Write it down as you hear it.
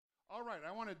All right,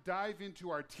 I want to dive into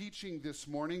our teaching this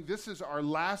morning. This is our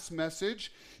last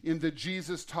message in the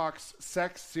Jesus Talks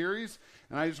Sex series.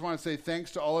 And I just want to say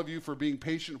thanks to all of you for being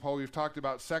patient while we've talked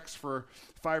about sex for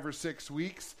 5 or 6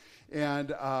 weeks.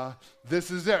 And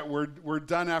this is it. We're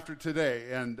done after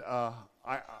today. And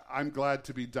I'm glad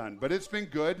to be done. But it's been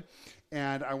good.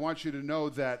 And I want you to know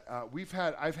that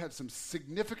I've had some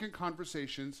significant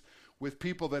conversations with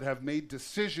people that have made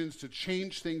decisions to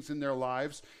change things in their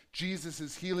lives. Jesus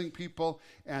is healing people,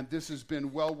 and this has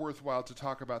been well worthwhile to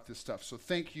talk about this stuff. So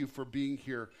thank you for being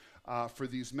here for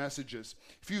these messages.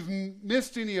 If you've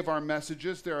missed any of our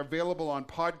messages, they're available on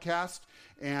podcast,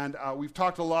 and we've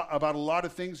talked about a lot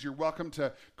of things. You're welcome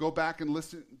to go back and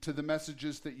listen to the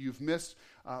messages that you've missed.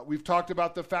 We've talked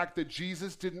about the fact that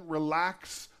Jesus didn't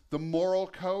relax the moral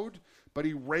code, but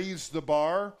he raised the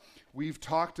bar. We've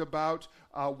talked about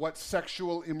what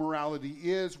sexual immorality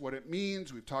is, what it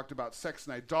means. We've talked about sex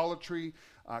and idolatry.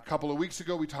 A couple of weeks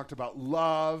ago, we talked about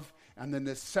love and the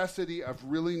necessity of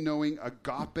really knowing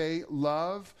agape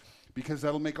love, because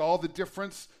that'll make all the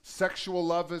difference. Sexual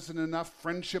love isn't enough.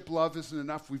 Friendship love isn't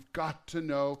enough. We've got to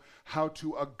know how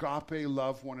to agape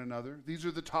love one another. These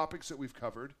are the topics that we've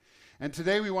covered. And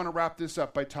today we want to wrap this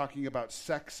up by talking about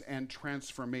sex and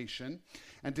transformation.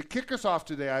 And to kick us off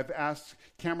today, I've asked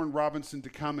Cameron Robinson to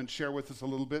come and share with us a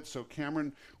little bit. So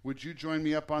Cameron, would you join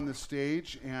me up on the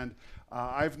stage? And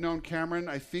I've known Cameron,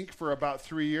 I think, for about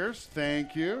 3 years.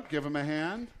 Thank you. Give him a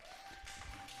hand.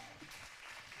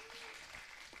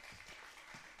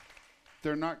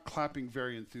 They're not clapping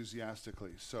very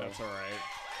enthusiastically. So that's all right.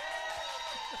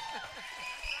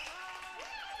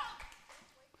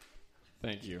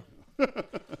 Thank you.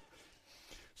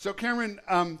 So Cameron,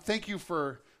 thank you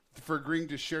for agreeing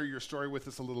to share your story with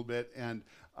us a little bit. And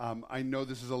I know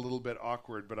this is a little bit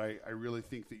awkward, but I really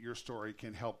think that your story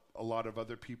can help a lot of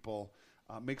other people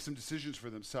make some decisions for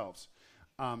themselves.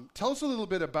 Tell us a little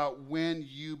bit about when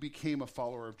you became a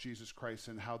follower of Jesus Christ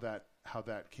and how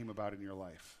that came about in your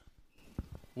life.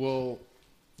 Well,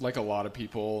 like a lot of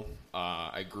people,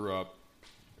 I grew up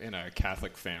in a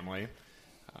Catholic family.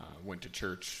 Went to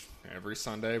church every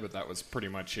Sunday, but that was pretty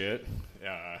much it.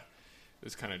 It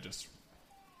was kind of just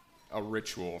a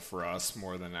ritual for us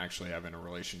more than actually having a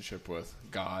relationship with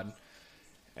God.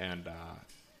 And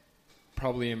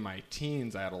probably in my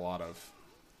teens, I had a lot of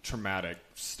traumatic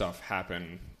stuff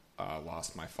happen.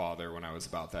 Lost my father when I was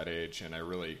about that age, and I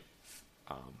really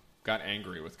got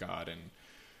angry with God and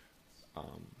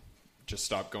just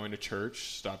stopped going to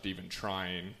church, stopped even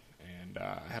trying, and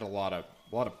I had a lot of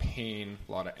pain,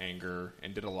 a lot of anger,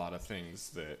 and did a lot of things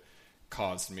that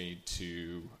caused me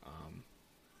to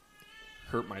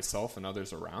hurt myself and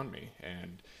others around me.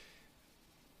 And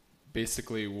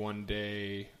basically one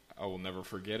day, I will never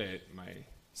forget it, my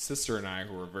sister and I,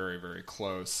 who were very, very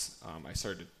close, I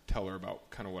started to tell her about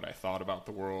kind of what I thought about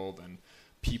the world and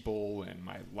people and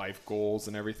my life goals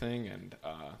and everything. And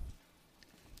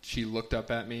she looked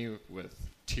up at me with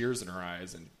tears in her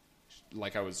eyes and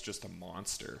like I was just a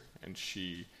monster. And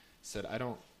she said, "I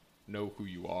don't know who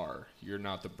you are. You're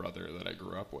not the brother that I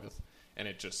grew up with." And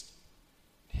it just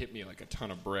hit me like a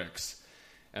ton of bricks.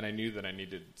 And I knew that I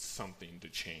needed something to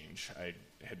change. I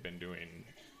had been doing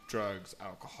drugs,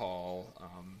 alcohol,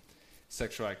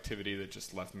 sexual activity that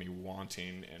just left me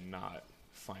wanting and not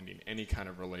finding any kind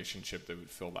of relationship that would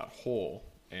fill that hole.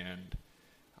 And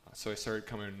so I started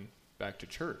coming back to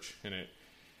church. And it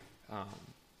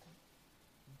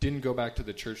didn't go back to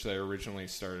the church that I originally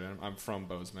started. I'm from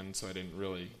Bozeman, so I didn't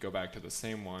really go back to the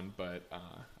same one, but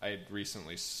I had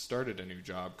recently started a new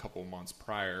job a couple months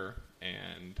prior,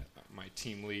 and my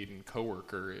team lead and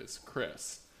coworker is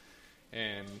Chris.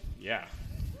 And yeah,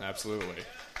 absolutely.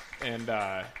 And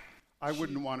I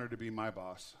wouldn't want her to be my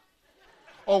boss.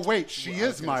 Oh, wait, she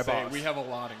is my boss. We have a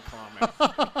lot in common.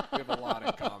 We have a lot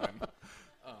in common.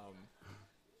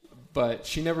 But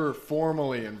she never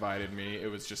formally invited me.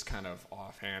 It was just kind of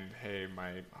offhand, hey,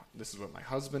 this is what my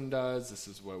husband does. This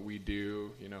is what we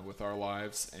do, with our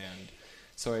lives. And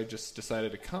so I just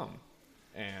decided to come.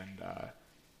 And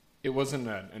it wasn't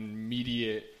an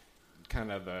immediate kind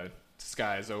of the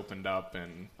skies opened up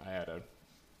and I had a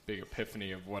big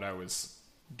epiphany of what I was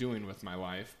doing with my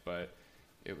life. But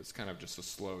it was kind of just a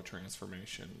slow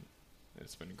transformation.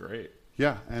 It's been great.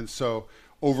 Yeah, and so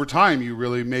over time, you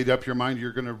really made up your mind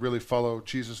you're going to really follow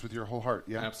Jesus with your whole heart,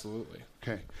 yeah? Absolutely.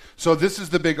 Okay, so this is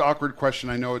the big awkward question.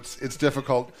 I know it's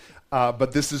difficult,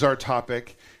 but this is our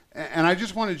topic. And I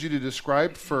just wanted you to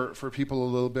describe for people a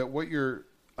little bit what your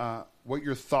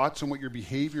thoughts and what your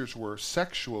behaviors were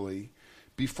sexually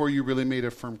before you really made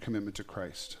a firm commitment to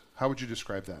Christ. How would you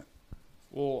describe that?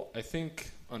 Well, I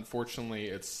think, unfortunately,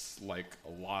 it's like a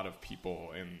lot of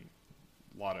people in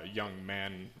a lot of young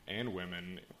men and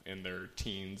women in their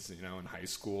teens, you know, in high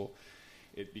school,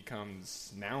 it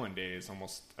becomes nowadays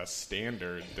almost a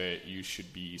standard that you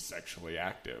should be sexually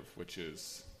active, which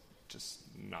is just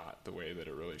not the way that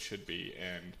it really should be.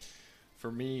 And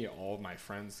for me, all of my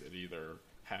friends that either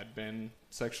had been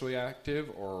sexually active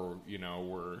or, you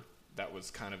know, that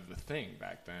was kind of the thing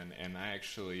back then. And I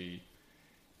actually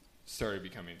started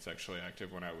becoming sexually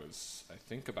active when I was, I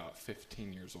think, about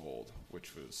 15 years old,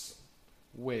 which was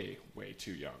way, way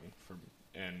too young.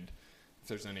 And if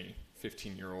there's any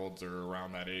 15-year-olds or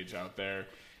around that age out there,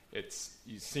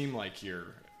 you seem like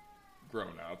you're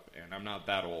grown up, and I'm not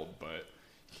that old, but,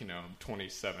 you know, I'm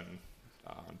 27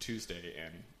 on Tuesday,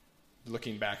 and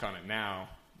looking back on it now,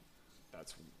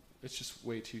 it's just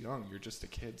way too young. You're just a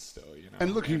kid still, you know.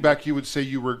 And looking back, you would say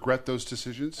you regret those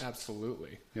decisions?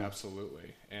 Absolutely. Yeah.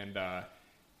 Absolutely. And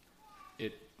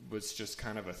it was just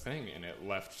kind of a thing, and it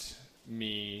left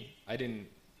me,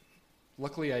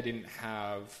 luckily I didn't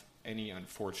have any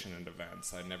unfortunate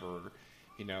events. I never,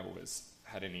 you know,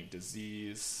 had any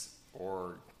disease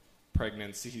or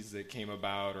pregnancies that came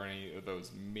about or any of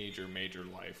those major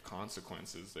life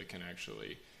consequences that can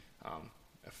actually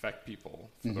affect people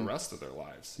for the rest of their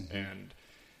lives. And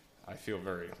I feel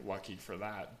very lucky for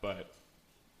that.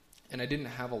 And I didn't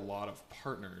have a lot of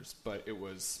partners, but it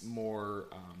was more,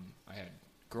 I had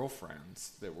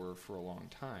girlfriends that were for a long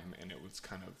time, and it was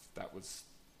that was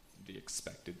the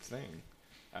expected thing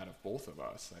out of both of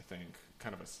us, I think,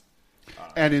 kind of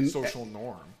a social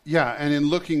norm. Yeah, and in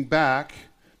looking back,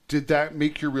 did that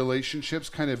make your relationships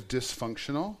kind of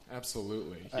dysfunctional?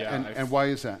 Absolutely, yeah. And why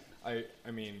is that? I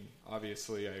mean,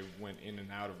 obviously, I went in and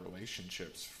out of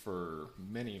relationships for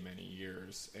many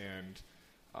years, and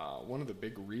one of the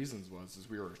big reasons is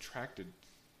we were attracted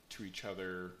to each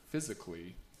other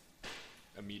physically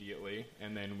immediately,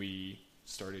 and then we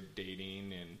started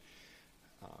dating, and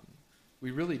we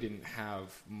really didn't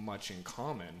have much in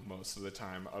common most of the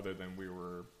time other than we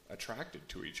were attracted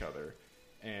to each other.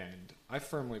 And I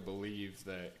firmly believe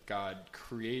that God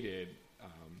created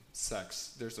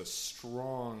sex. There's a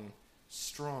strong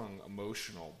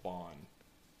emotional bond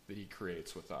that he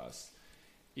creates with us,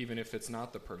 even if it's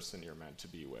not the person you're meant to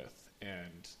be with.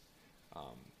 And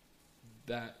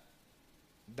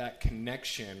that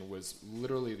connection was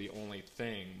literally the only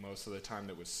thing most of the time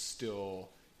that was still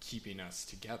keeping us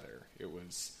together.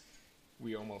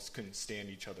 We almost couldn't stand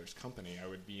each other's company. I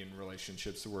would be in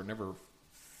relationships that were never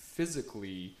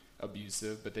physically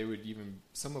abusive, but they would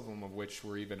some of them of which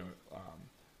were even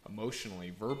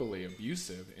emotionally, verbally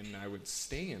abusive, and I would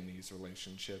stay in these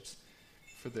relationships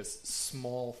for this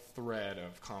small thread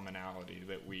of commonality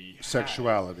that we had.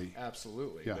 Sexuality.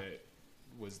 Absolutely. Yeah. That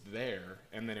was there,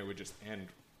 and then it would just end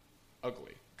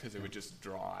ugly because it would just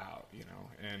draw out, you know,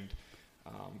 and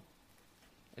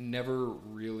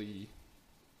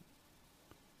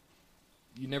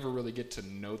you never really get to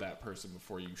know that person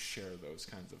before you share those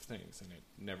kinds of things, and it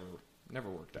never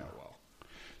worked out well.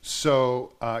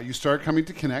 So you started coming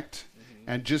to Connect,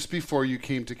 and just before you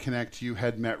came to Connect, you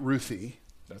had met Ruthie.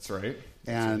 That's right.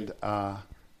 And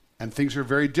things are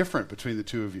very different between the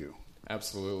two of you.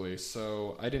 Absolutely.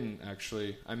 So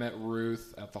I met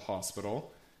Ruth at the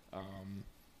hospital.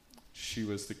 She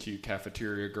was the cute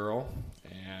cafeteria girl,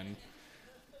 and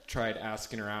tried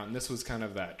asking her out. And this was kind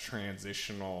of that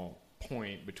transitional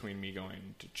point between me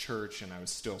going to church, and I was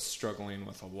still struggling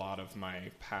with a lot of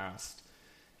my past.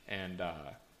 And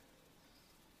I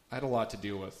had a lot to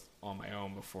deal with on my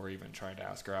own before I even tried to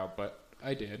ask her out, but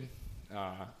I did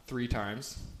 3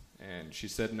 times, and she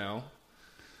said no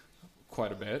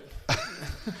quite a bit,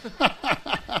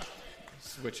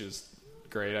 which is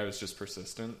great. I was just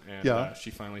persistent, and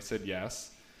she finally said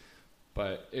yes.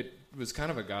 But it was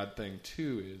kind of a God thing,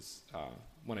 too, is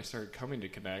when I started coming to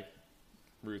Connect,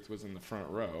 Ruth was in the front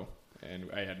row, and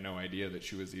I had no idea that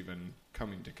she was even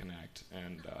coming to Connect,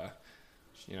 and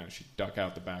she'd duck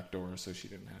out the back door so she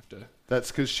didn't have to.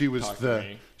 That's because she was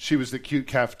the cute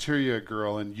cafeteria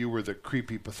girl, and you were the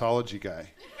creepy pathology guy.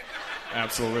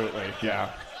 Absolutely,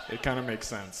 yeah. It kind of makes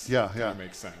sense. Yeah. It kind of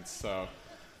makes sense. So,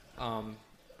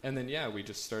 and then we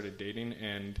just started dating,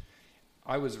 and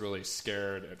I was really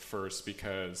scared at first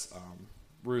because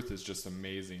Ruth is just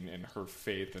amazing in her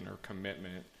faith and her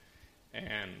commitment,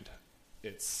 and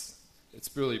it's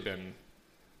really been.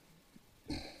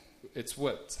 It's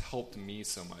what's helped me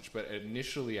so much. But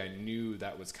initially I knew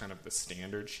that was kind of the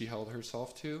standard she held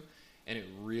herself to, and it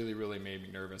really, really made me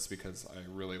nervous because I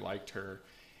really liked her.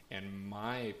 And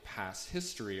my past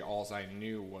history, all I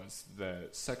knew was the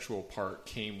sexual part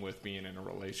came with being in a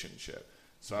relationship.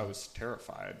 So I was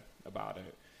terrified about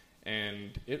it.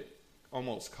 And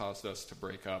almost caused us to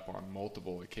break up on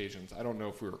multiple occasions. I don't know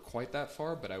if we were quite that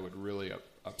far, but I would really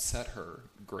upset her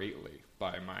greatly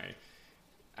by my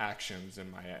actions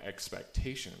and my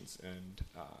expectations, and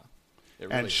it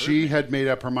really And she hurt me. had made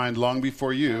up her mind long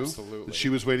before you Absolutely. that she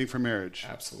was waiting for marriage.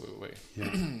 Absolutely.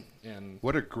 Yeah. And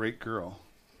What a great girl.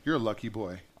 You're a lucky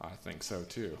boy. I think so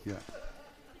too. Yeah.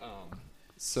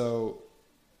 So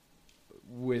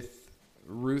with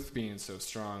Ruth being so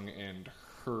strong and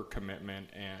her commitment,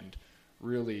 and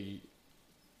really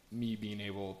me being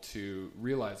able to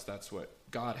realize that's what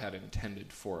God had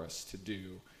intended for us to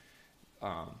do,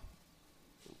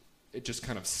 it just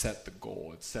kind of set the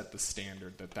goal. It set the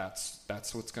standard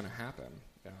that's what's going to happen.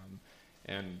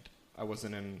 And I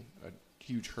wasn't in a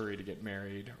huge hurry to get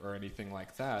married or anything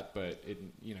like that, but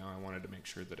I wanted to make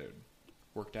sure that it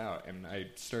worked out. And I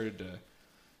started to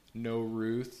know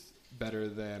Ruth better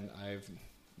than I've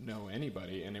know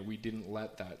anybody, and we didn't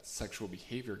let that sexual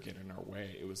behavior get in our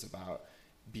way. It was about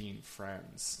being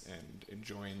friends and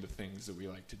enjoying the things that we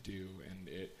like to do, and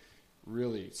it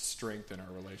really strengthened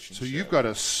our relationship. So you've got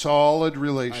a solid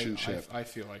relationship I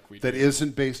feel like we that do.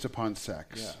 isn't based upon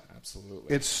sex. Yeah,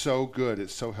 absolutely. It's so good.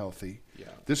 It's so healthy. Yeah.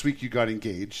 This week you got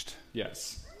engaged.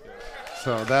 Yes.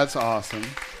 So that's awesome.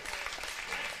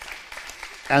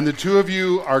 And the two of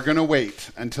you are going to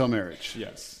wait until marriage.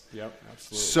 Yes. Yep.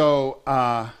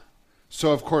 Absolutely.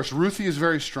 So of course, Ruthie is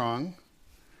very strong.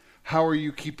 How are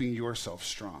you keeping yourself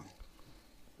strong?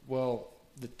 Well,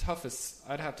 the toughest,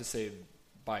 I'd have to say,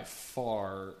 by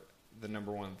far, the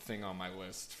number one thing on my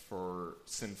list for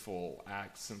sinful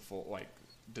acts,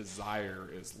 desire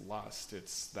is lust.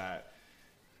 It's that,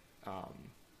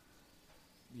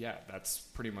 that's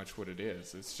pretty much what it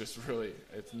is. It's just really,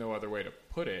 it's no other way to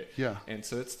put it. Yeah. And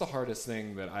so it's the hardest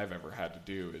thing that I've ever had to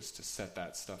do, is to set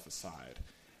that stuff aside.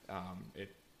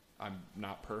 I'm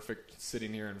not perfect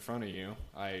sitting here in front of you.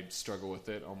 I struggle with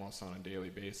it almost on a daily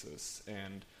basis.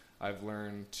 And I've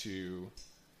learned to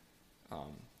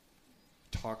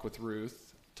talk with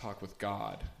Ruth, talk with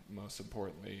God, most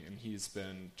importantly. And he's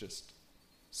been just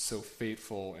so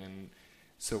faithful and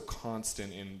so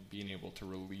constant in being able to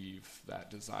relieve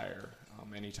that desire.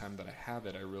 Anytime that I have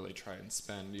it, I really try and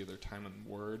spend either time in the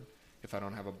Word. If I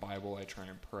don't have a Bible, I try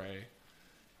and pray.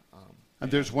 And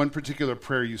there's one particular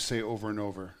prayer you say over and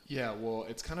over. Yeah, well,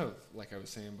 it's kind of, like I was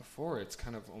saying before, it's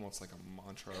kind of almost like a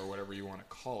mantra or whatever you want to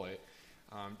call it.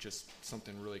 Just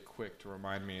something really quick to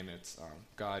remind me, and it's,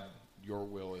 God, your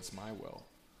will is my will.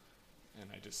 And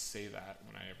I just say that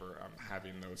whenever I'm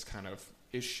having those kind of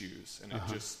issues. And it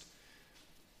just,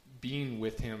 being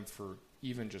with him for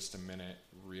even just a minute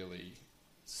really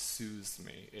soothes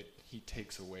me. He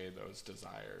takes away those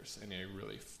desires, and I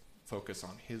really focus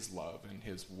on his love and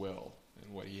his will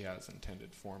and what he has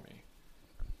intended for me.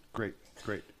 Great.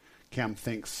 Cam,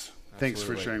 thanks. Absolutely. Thanks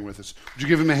for sharing with us. Would you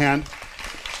give him a hand?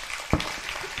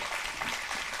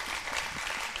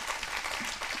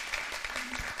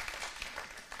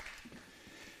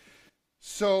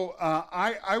 So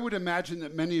I would imagine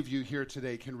that many of you here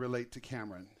today can relate to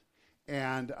Cameron.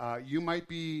 And you might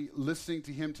be listening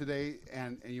to him today,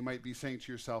 and you might be saying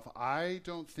to yourself, I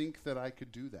don't think that I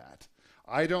could do that.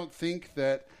 I don't think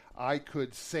that I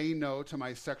could say no to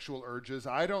my sexual urges.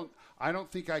 I don't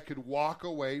think I could walk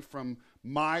away from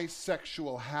my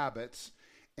sexual habits.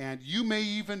 And you may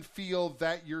even feel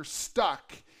that you're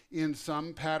stuck in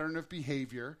some pattern of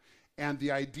behavior. And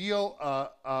the ideal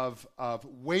of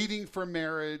waiting for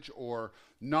marriage, or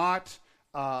not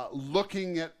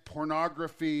looking at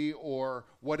pornography, or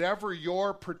whatever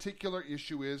your particular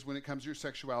issue is when it comes to your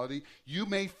sexuality, you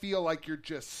may feel like you're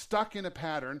just stuck in a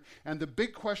pattern. And the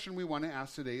big question we want to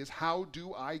ask today is, how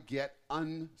do I get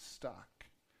unstuck?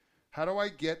 How do I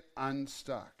get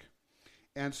unstuck?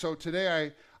 And so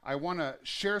today I want to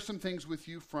share some things with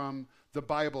you from the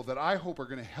Bible that I hope are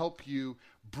going to help you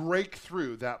break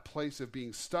through that place of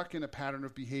being stuck in a pattern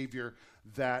of behavior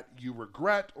that you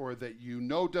regret, or that you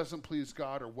know doesn't please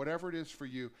God, or whatever it is for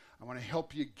you. I want to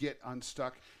help you get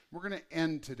unstuck. We're going to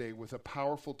end today with a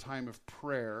powerful time of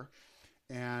prayer.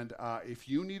 And if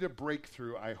you need a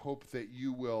breakthrough, I hope that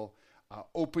you will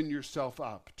open yourself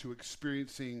up to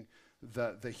experiencing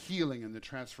the healing and the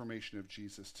transformation of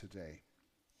Jesus today.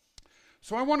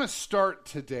 So I want to start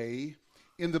today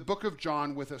in the book of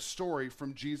John with a story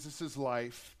from Jesus'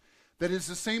 life that is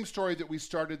the same story that we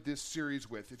started this series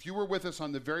with. If you were with us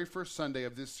on the very first Sunday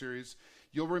of this series,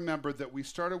 you'll remember that we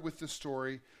started with the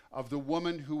story of the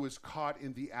woman who was caught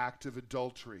in the act of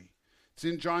adultery. It's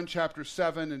in John chapter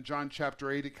 7 and John chapter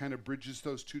 8. It kind of bridges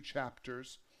those two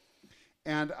chapters.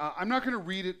 And I'm not going to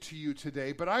read it to you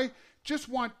today, but I just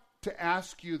want to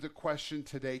ask you the question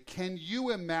today, can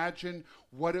you imagine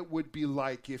what it would be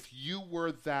like if you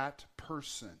were that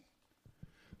person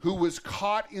who was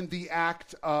caught in the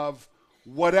act of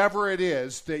whatever it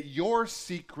is that your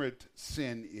secret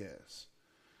sin is?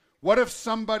 What if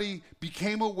somebody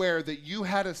became aware that you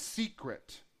had a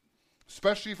secret,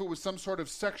 especially if it was some sort of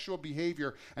sexual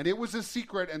behavior, and it was a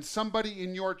secret, and somebody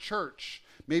in your church,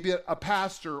 maybe a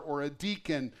pastor or a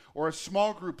deacon or a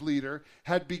small group leader,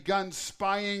 had begun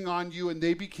spying on you, and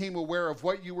they became aware of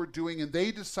what you were doing, and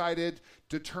they decided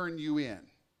to turn you in?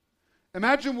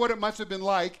 Imagine what it must have been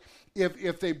like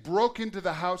if they broke into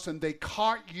the house and they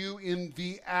caught you in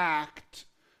the act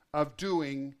of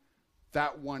doing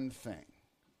that one thing.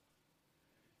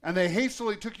 And they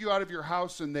hastily took you out of your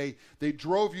house, and they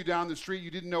drove you down the street. You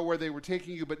didn't know where they were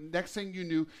taking you, but next thing you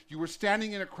knew, you were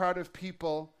standing in a crowd of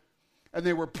people, and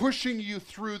they were pushing you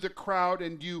through the crowd,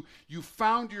 and you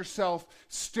found yourself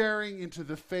staring into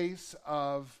the face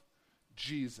of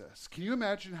Jesus. Can you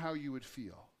imagine how you would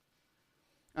feel?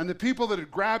 And the people that had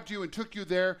grabbed you and took you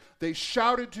there, they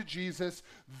shouted to Jesus.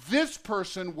 This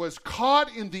person was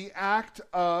caught in the act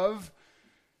of,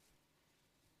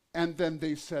 and then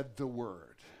they said the word.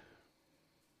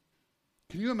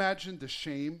 Can you imagine the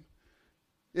shame?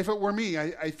 If it were me,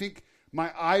 I think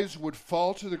my eyes would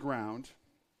fall to the ground,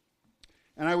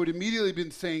 and I would immediately be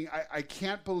saying, I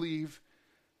can't believe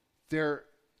they're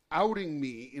outing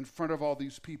me in front of all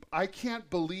these people. I can't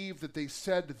believe that they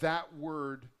said that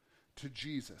word to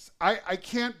Jesus. I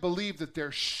can't believe that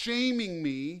they're shaming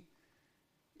me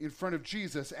in front of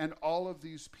Jesus and all of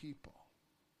these people.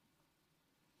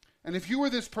 And if you were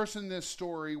this person in this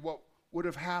story, what would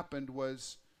have happened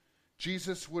was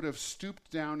Jesus would have stooped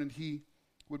down and he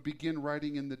would begin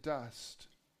writing in the dust.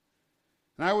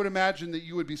 And I would imagine that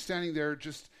you would be standing there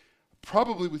just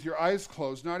probably with your eyes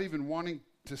closed, not even wanting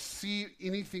to see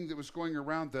anything that was going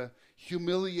around. The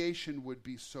humiliation would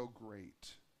be so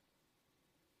great.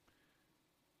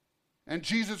 And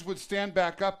Jesus would stand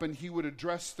back up and he would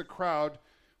address the crowd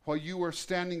while you were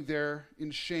standing there in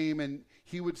shame, and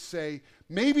he would say,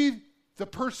 maybe the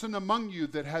person among you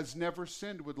that has never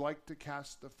sinned would like to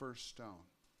cast the first stone.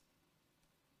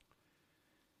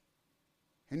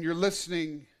 And you're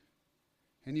listening,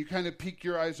 and you kind of peek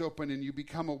your eyes open, and you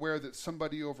become aware that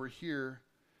somebody over here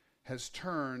has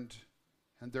turned,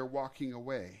 and they're walking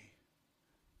away.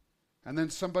 And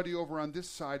then somebody over on this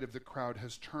side of the crowd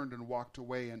has turned and walked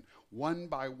away, and one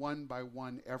by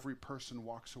one, every person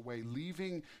walks away,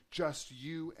 leaving just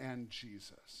you and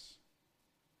Jesus.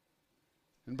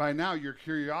 And by now, your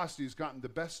curiosity has gotten the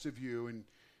best of you, and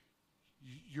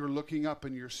you're looking up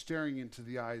and you're staring into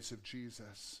the eyes of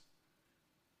Jesus.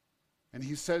 And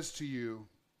he says to you,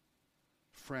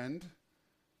 friend,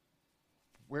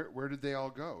 where did they all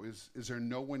go? Is there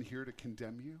no one here to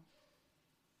condemn you?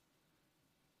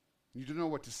 You don't know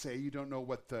what to say. You don't know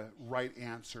what the right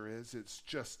answer is. It's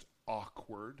just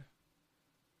awkward.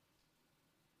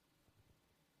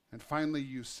 And finally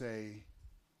you say,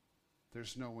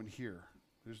 there's no one here.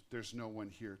 There's no one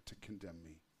here to condemn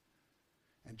me.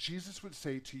 And Jesus would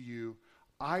say to you,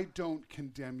 I don't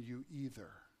condemn you either.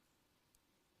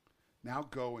 Now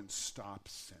go and stop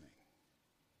sinning.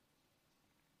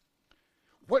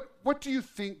 What do you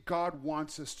think God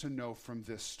wants us to know from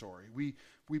this story?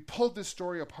 We pulled this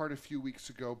story apart a few weeks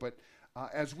ago, but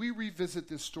as we revisit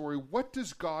this story, what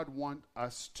does God want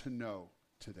us to know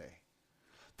today?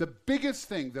 The biggest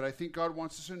thing that I think God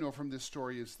wants us to know from this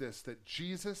story is this, that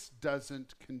Jesus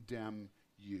doesn't condemn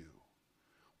you.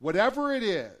 Whatever it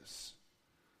is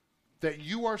that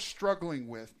you are struggling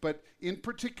with, but in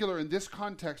particular in this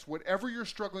context, whatever you're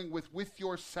struggling with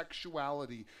your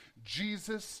sexuality,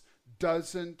 Jesus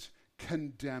doesn't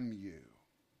condemn you.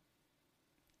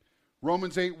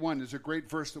 Romans 8:1 is a great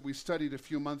verse that we studied a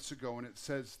few months ago, and it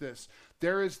says this,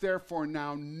 there is therefore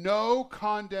now no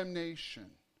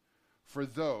condemnation for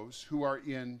those who are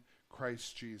in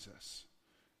Christ Jesus.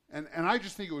 And I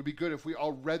just think it would be good if we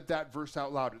all read that verse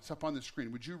out loud. It's up on the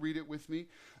screen. Would you read it with me?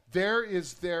 There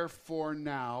is therefore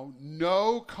now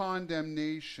no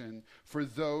condemnation for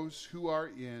those who are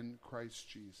in Christ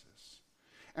Jesus.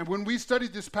 And when we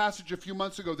studied this passage a few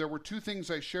months ago, there were two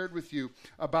things I shared with you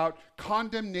about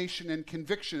condemnation and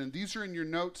conviction. And these are in your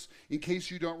notes in case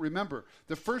you don't remember.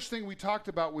 The first thing we talked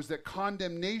about was that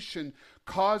condemnation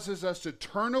causes us to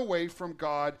turn away from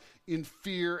God in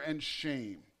fear and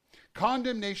shame.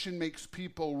 Condemnation makes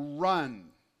people run,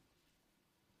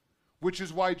 which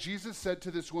is why Jesus said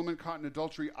to this woman caught in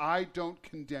adultery, I don't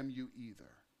condemn you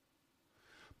either.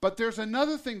 But there's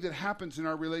another thing that happens in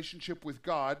our relationship with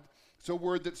God. It's a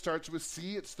word that starts with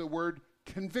C. It's the word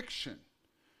conviction.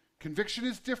 Conviction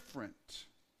is different.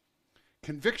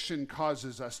 Conviction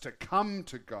causes us to come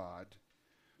to God,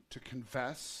 to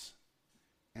confess,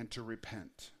 and to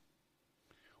repent,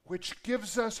 which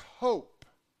gives us hope.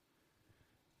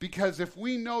 Because if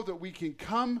we know that we can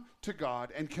come to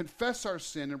God and confess our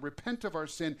sin and repent of our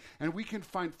sin, and we can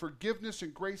find forgiveness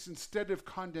and grace instead of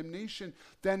condemnation,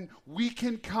 then we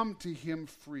can come to him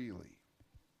freely.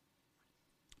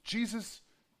 Jesus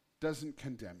doesn't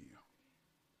condemn you.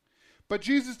 But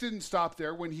Jesus didn't stop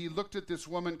there. When he looked at this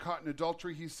woman caught in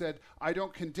adultery, he said, I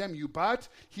don't condemn you, but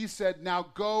he said, now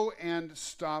go and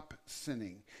stop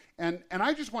sinning. And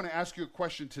I just want to ask you a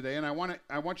question today, and I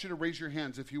want you to raise your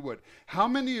hands if you would. How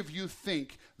many of you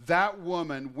think that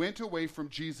woman went away from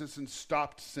Jesus and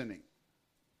stopped sinning?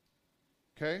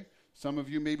 Okay? Some of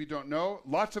you maybe don't know.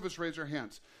 Lots of us raise our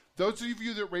hands. Those of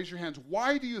you that raise your hands,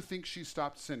 why do you think she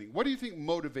stopped sinning? What do you think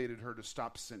motivated her to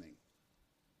stop sinning?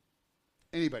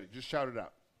 Anybody, just shout it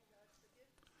out.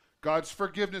 God's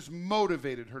forgiveness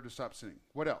motivated her to stop sinning.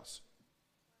 What else?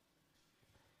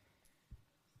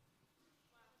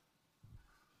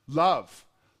 Love.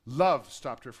 Love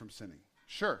stopped her from sinning.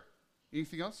 Sure.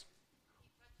 Anything else?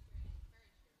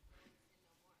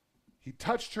 He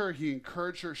touched her. He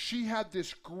encouraged her. She had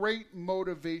this great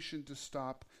motivation to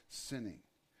stop sinning.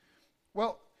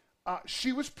 Well,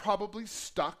 she was probably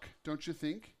stuck, don't you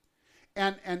think?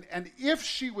 And if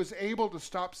she was able to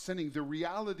stop sinning, the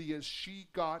reality is she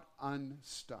got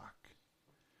unstuck.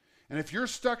 And if you're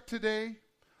stuck today,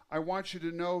 I want you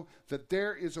to know that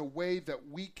there is a way that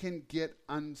we can get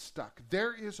unstuck.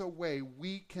 There is a way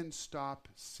we can stop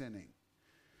sinning.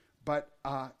 But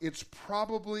it's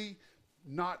probably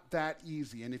not that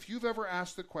easy. And if you've ever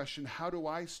asked the question, how do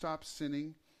I stop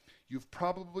sinning? You've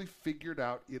probably figured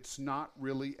out it's not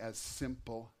really as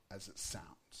simple as it sounds.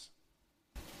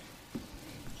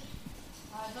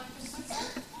 Dr.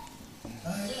 Switzer?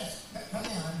 Yes. Come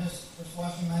in. I'm just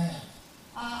washing my hands.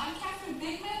 I'm Catherine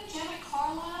Bigman. Janet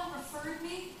Carlisle referred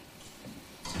me.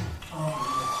 Oh,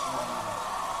 yes.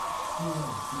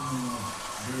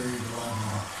 Very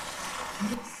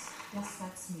lovely. Yes,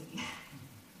 that's me.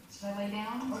 Should I lay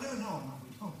down? Oh, no,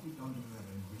 we don't do that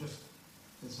anymore. Just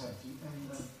have tea.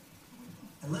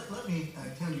 And let me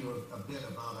tell you a bit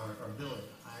about our billing.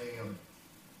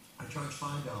 I charge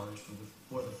 $5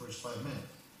 for the first 5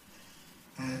 minutes,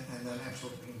 and then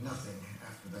absolutely nothing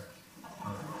after that.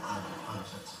 How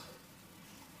does that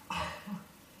sound?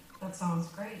 That sounds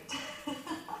great.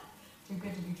 Too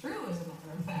good to be true, as a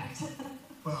matter of fact.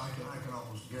 Well, I can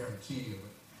almost guarantee you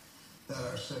that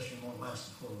our session won't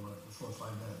last the full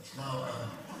 5 minutes. Now,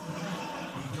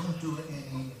 we don't do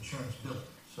any insurance billing,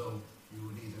 so you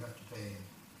would either have to pay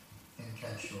in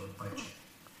cash or by check.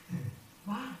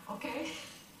 Wow, okay.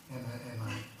 And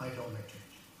I don't make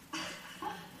change.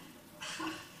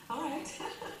 All right.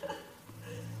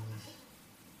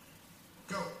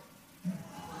 Go.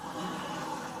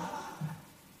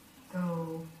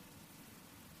 Go.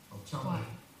 Well, tell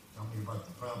me about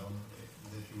the problem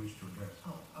that you wish to address.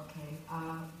 Oh, okay.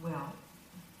 Well,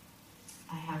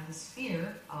 I have this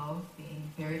fear of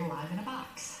being buried alive in a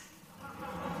box.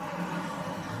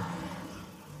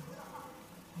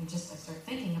 I start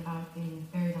thinking about being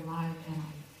buried alive and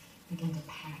I begin to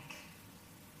panic.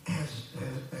 Has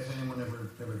anyone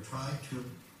ever tried to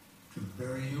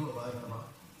bury you alive in a box?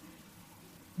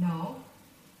 No,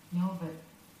 but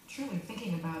truly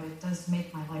thinking about it does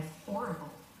make my life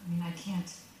horrible. I mean, I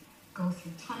can't go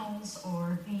through tunnels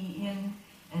or be in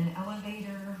an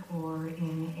elevator or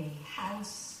in a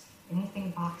house,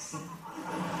 anything boxy.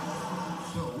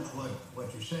 So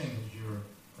what you're saying is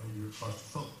you're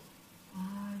claustrophobic.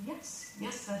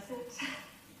 Yes, that's it.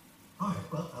 All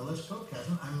right, well, let's go,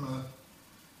 Catherine.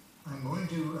 I'm going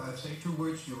to say 2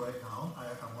 words to you right now. I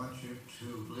want you to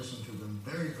listen to them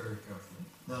very, very carefully.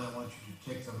 Then I want you to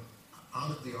take them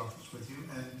out of the office with you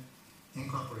and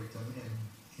incorporate them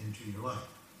into your life.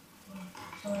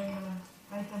 Shall I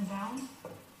write them down?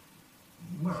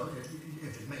 Well,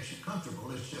 if it makes you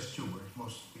comfortable, it's just 2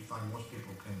 words. We find most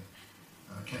people can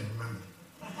remember them.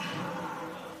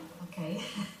 Okay.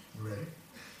 You ready?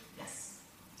 Yes.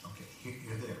 Okay,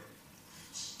 you're there.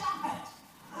 Stop it!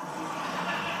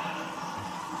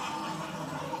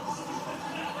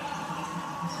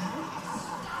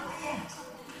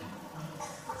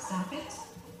 Stop it?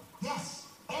 Yes,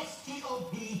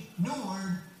 S-T-O-P, new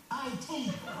word,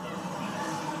 I-T.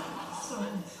 So,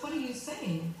 what are you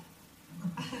saying?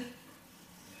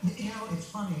 It's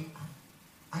funny.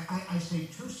 I say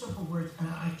 2 simple words, and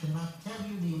I cannot tell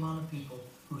you the amount of people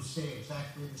who say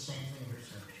exactly the same thing you're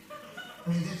saying. I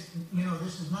mean,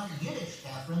 this is not Yiddish,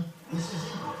 Catherine. This is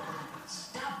English.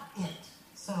 Stop it.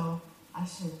 So, I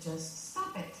should just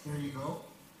stop it. There you go.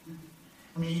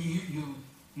 I mean,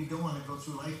 you don't want to go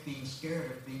through life being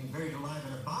scared of being buried alive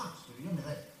in a box, do you? I mean,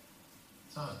 that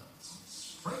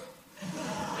sounds frightening.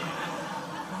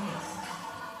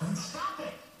 Then stop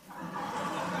it. I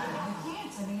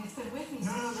can't. I mean, it's been with me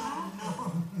No, since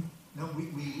childhood. no,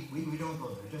 we don't go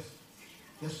there.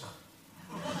 Just stop.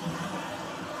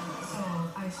 So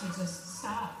I should just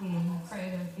stop being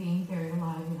afraid of being buried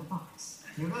alive in a box.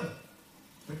 You're right.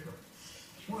 Good girl.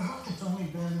 Well, it's only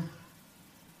been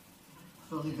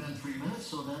 3 minutes,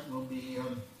 so that will be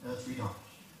 $3.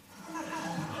 But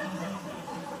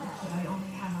I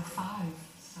only have a 5,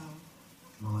 so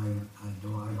No, I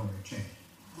don't get change.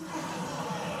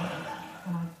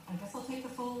 then I guess I'll take the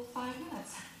full 5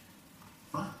 minutes.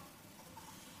 Fine.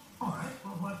 All right.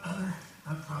 Well, what other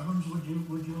problems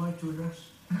would you like to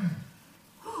address?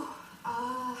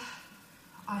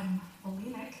 I'm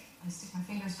bulimic. I stick my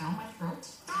fingers down my throat.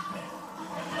 Stop it.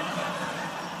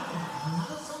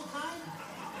 Another some kind?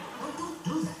 Oh, don't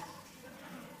do that.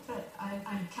 But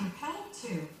I'm compelled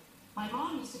to. My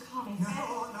mom used to call me fat.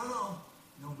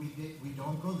 No, we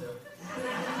don't go there.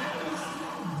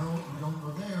 No, we don't go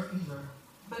there either.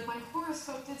 But my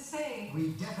horoscope did say. We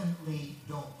definitely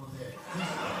don't go there.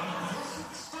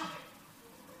 Just stop it.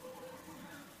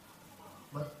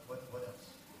 What else?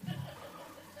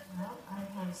 Well, I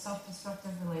have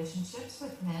self-destructive relationships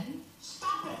with men.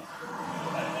 Stop it.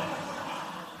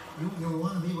 You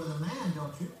want to be with a man,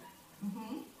 don't you?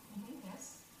 Yes.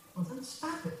 Well, then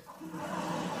stop it.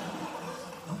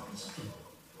 Don't be such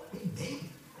a big baby.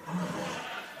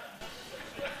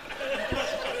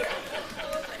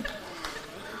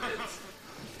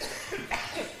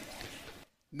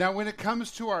 Now, when it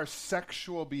comes to our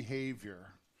sexual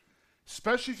behavior,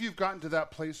 especially if you've gotten to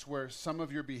that place where some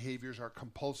of your behaviors are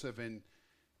compulsive and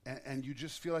you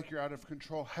just feel like you're out of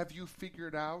control, have you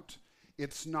figured out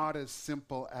it's not as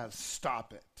simple as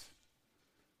stop it?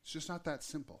 It's just not that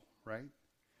simple, right?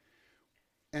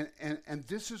 And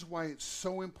this is why it's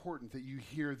so important that you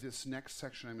hear this next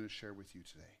section I'm going to share with you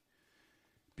today.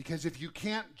 Because if you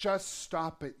can't just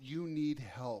stop it, you need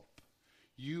help.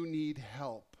 You need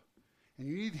help. And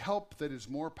you need help that is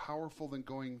more powerful than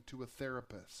going to a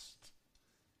therapist.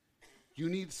 You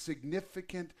need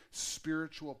significant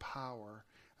spiritual power,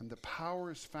 and the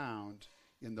power is found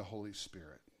in the Holy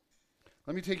Spirit.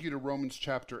 Let me take you to Romans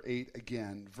chapter 8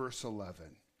 again, verse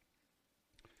 11.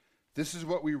 This is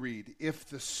what we read. If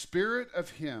the Spirit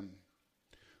of Him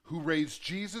who raised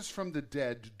Jesus from the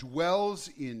dead dwells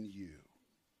in you,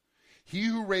 He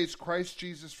who raised Christ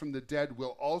Jesus from the dead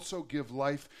will also give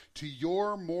life to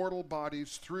your mortal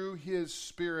bodies through His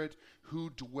Spirit who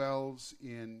dwells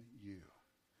in you.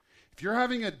 If you're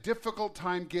having a difficult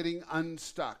time getting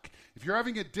unstuck, if you're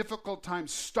having a difficult time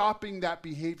stopping that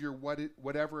behavior,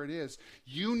 whatever it is,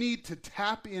 you need to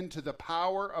tap into the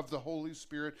power of the Holy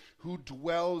Spirit who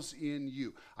dwells in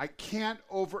you. I can't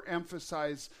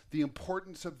overemphasize the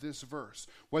importance of this verse.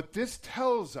 What this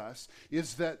tells us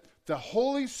is that the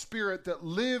Holy Spirit that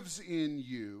lives in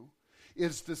you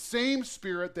is the same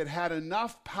Spirit that had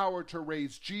enough power to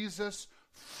raise Jesus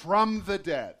from the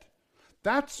dead.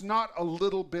 That's not a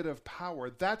little bit of power.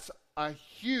 That's a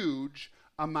huge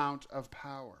amount of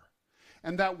power.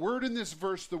 And that word in this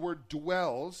verse, the word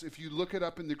dwells, if you look it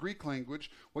up in the Greek language,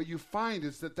 what you find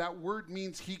is that word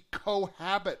means He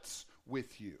cohabits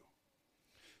with you.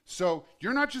 So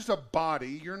you're not just a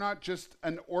body, you're not just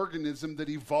an organism that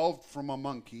evolved from a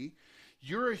monkey.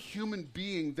 You're a human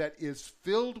being that is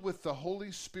filled with the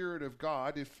Holy Spirit of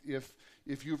God if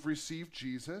you've received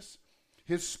Jesus.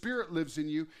 His Spirit lives in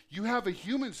you. You have a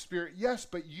human spirit, yes,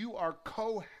 but you are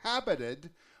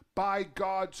cohabited by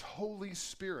God's Holy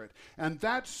Spirit. And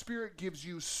that Spirit gives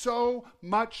you so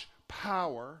much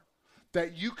power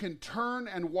that you can turn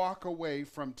and walk away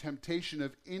from temptation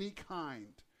of any kind.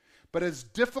 But as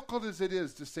difficult as it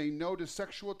is to say no to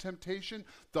sexual temptation,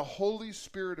 the Holy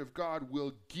Spirit of God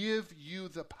will give you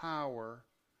the power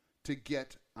to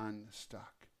get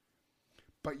unstuck.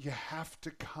 But you have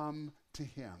to come to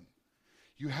Him.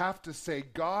 You have to say,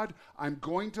 God, I'm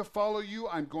going to follow you.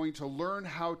 I'm going to learn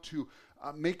how to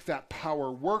make that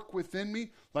power work within me.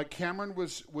 Like Cameron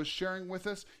was sharing with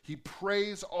us, he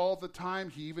prays all the time.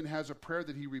 He even has a prayer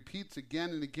that he repeats again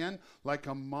and again like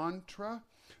a mantra.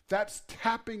 That's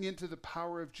tapping into the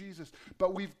power of Jesus.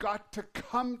 But we've got to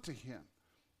come to Him.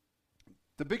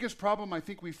 The biggest problem I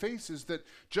think we face is that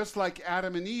just like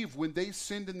Adam and Eve, when they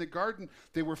sinned in the garden,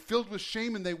 they were filled with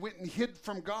shame and they went and hid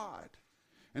from God.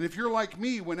 And if you're like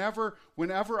me, whenever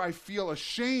I feel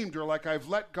ashamed or like I've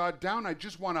let God down, I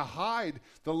just want to hide.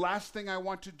 The last thing I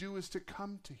want to do is to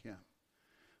come to Him.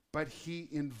 But He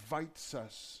invites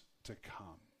us to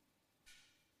come.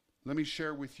 Let me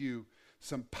share with you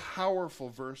some powerful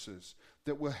verses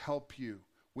that will help you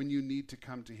when you need to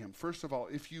come to him. First of all,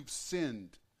 if you've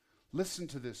sinned, listen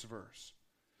to this verse.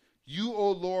 You,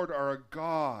 O Lord, are a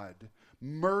God,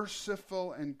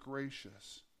 merciful and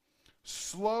gracious,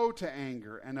 slow to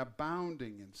anger and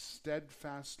abounding in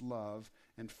steadfast love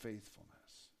and faithfulness.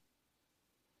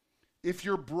 If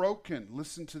you're broken,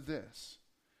 listen to this.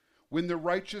 When the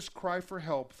righteous cry for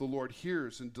help, the Lord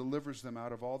hears and delivers them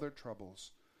out of all their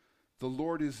troubles. The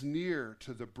Lord is near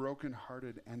to the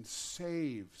brokenhearted and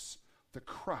saves the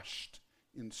crushed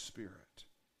in spirit.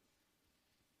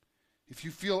 If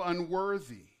you feel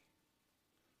unworthy,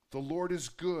 the Lord is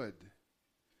good.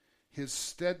 His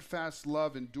steadfast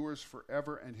love endures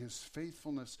forever, and his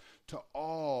faithfulness to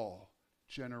all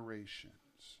generations.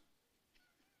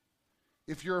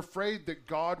 If you're afraid that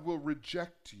God will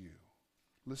reject you,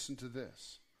 listen to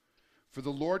this. For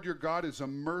the Lord your God is a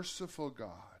merciful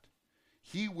God.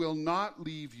 He will not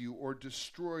leave you or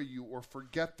destroy you or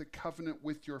forget the covenant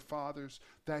with your fathers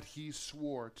that he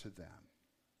swore to them.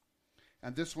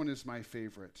 And this one is my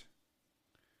favorite.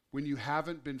 When you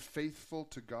haven't been faithful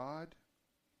to God,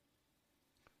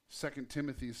 2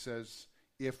 Timothy says,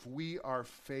 if we are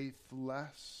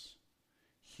faithless,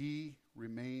 he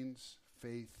remains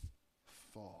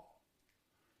faithful.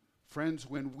 Friends,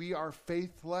 when we are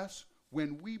faithless,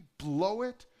 when we blow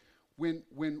it, when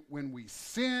we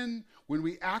sin, when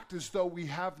we act as though we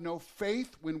have no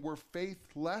faith, when we're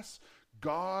faithless,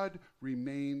 God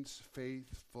remains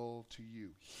faithful to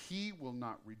you. He will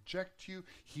not reject you.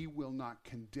 He will not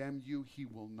condemn you. He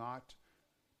will not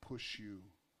push you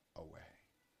away.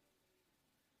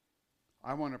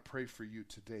 I want to pray for you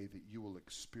today that you will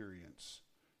experience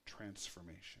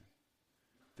transformation,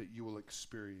 that you will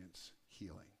experience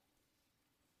healing.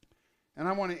 And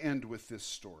I want to end with this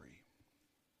story.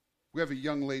 We have a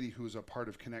young lady who's a part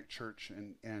of Connect Church,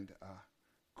 and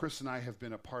Chris and I have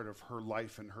been a part of her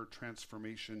life and her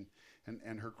transformation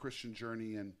and her Christian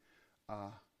journey. And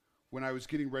when I was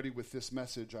getting ready with this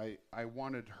message, I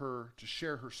wanted her to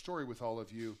share her story with all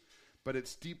of you, but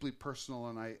it's deeply personal,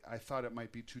 and I thought it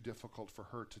might be too difficult for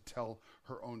her to tell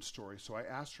her own story. So I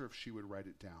asked her if she would write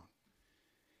it down.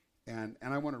 And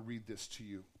I want to read this to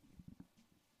you.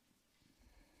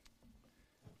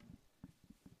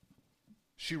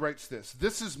 She writes this: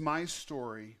 "This is my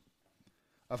story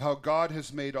of how God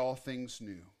has made all things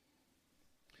new.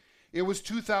 It was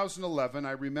 2011.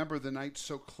 I remember the night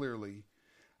so clearly.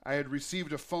 I had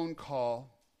received a phone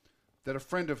call that a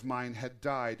friend of mine had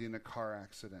died in a car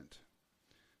accident.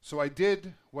 So I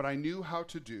did what I knew how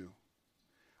to do.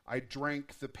 I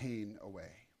drank the pain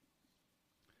away.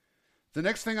 The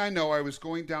next thing I know, I was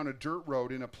going down a dirt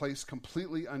road in a place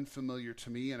completely unfamiliar to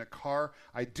me in a car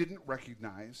I didn't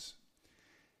recognize.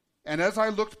 And as I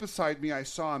looked beside me, I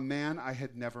saw a man I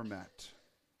had never met.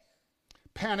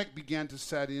 Panic began to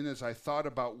set in as I thought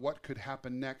about what could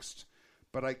happen next,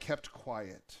 but I kept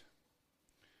quiet.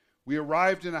 We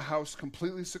arrived in a house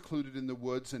completely secluded in the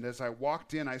woods, and as I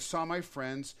walked in, I saw my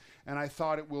friends, and I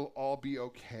thought it will all be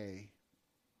okay.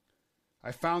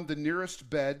 I found the nearest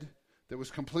bed that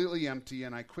was completely empty,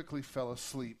 and I quickly fell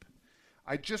asleep.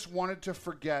 I just wanted to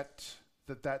forget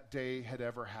that that day had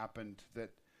ever happened, that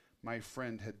my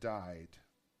friend had died.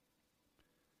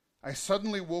 I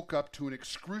suddenly woke up to an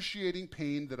excruciating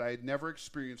pain that I had never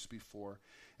experienced before,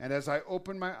 and as I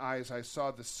opened my eyes, I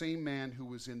saw the same man who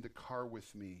was in the car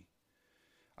with me.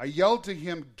 I yelled to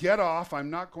him, 'Get off, I'm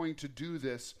not going to do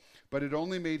this,' but it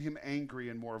only made him angry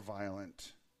and more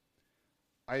violent.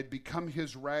 I had become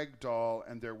his rag doll,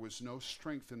 and there was no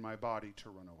strength in my body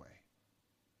to run away.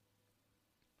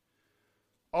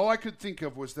 All I could think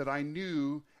of was that I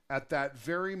knew at that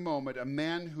very moment a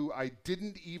man who I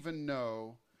didn't even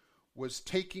know was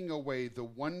taking away the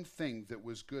one thing that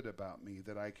was good about me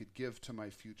that I could give to my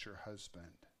future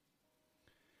husband.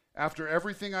 After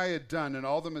everything I had done and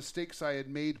all the mistakes I had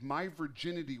made, my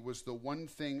virginity was the one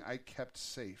thing I kept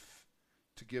safe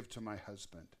to give to my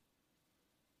husband.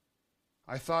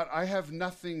 I thought, I have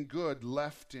nothing good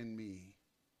left in me.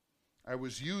 I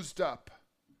was used up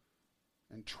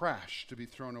and trash to be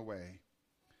thrown away.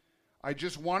 I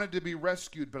just wanted to be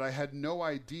rescued, but I had no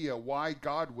idea why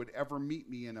God would ever meet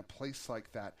me in a place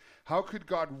like that. How could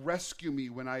God rescue me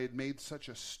when I had made such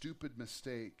a stupid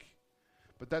mistake?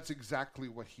 But that's exactly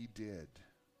what he did.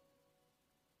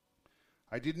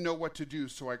 I didn't know what to do,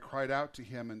 so I cried out to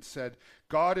him and said,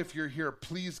 'God, if you're here,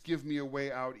 please give me a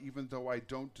way out, even though I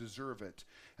don't deserve it.'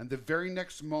 And the very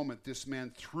next moment, this man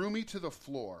threw me to the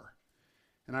floor,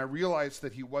 and I realized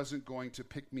that he wasn't going to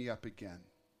pick me up again.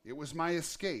 It was my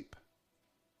escape.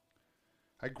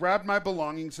 I grabbed my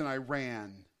belongings and I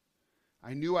ran.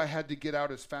 I knew I had to get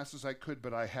out as fast as I could,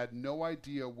 but I had no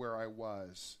idea where I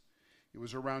was. It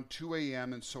was around 2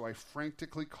 a.m., and so I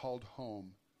frantically called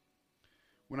home.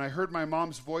 When I heard my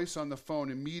mom's voice on the phone,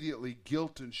 immediately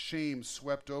guilt and shame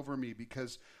swept over me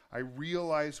because I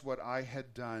realized what I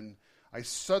had done. I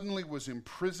suddenly was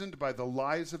imprisoned by the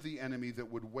lies of the enemy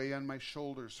that would weigh on my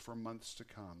shoulders for months to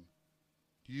come.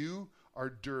 You are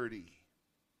dirty.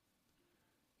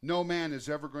 No man is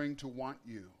ever going to want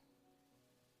you.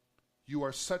 You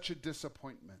are such a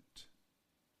disappointment.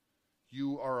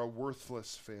 You are a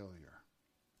worthless failure.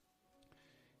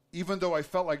 Even though I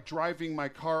felt like driving my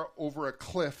car over a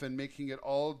cliff and making it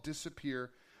all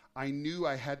disappear, I knew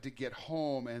I had to get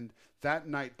home, and that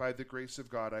night, by the grace of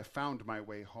God, I found my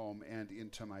way home and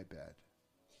into my bed.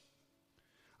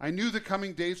 I knew the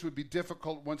coming days would be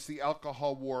difficult once the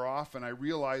alcohol wore off, and I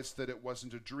realized that it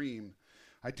wasn't a dream.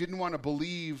 I didn't want to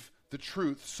believe the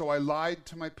truth, so I lied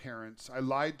to my parents. I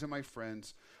lied to my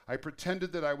friends. I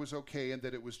pretended that I was okay and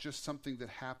that it was just something that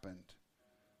happened.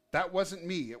 That wasn't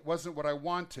me. It wasn't what I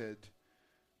wanted.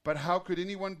 But how could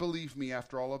anyone believe me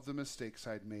after all of the mistakes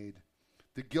I'd made?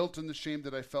 The guilt and the shame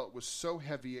that I felt was so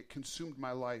heavy it consumed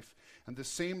my life. And the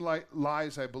same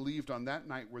lies I believed on that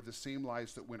night were the same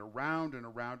lies that went around and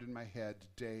around in my head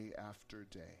day after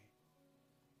day.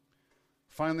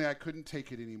 Finally, I couldn't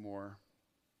take it anymore.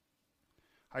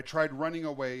 I tried running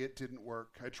away. It didn't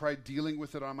work. I tried dealing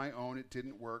with it on my own. It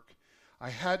didn't work. I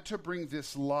had to bring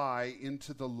this lie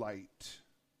into the light.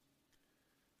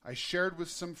 I shared with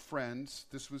some friends.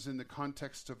 This was in the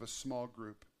context of a small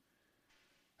group.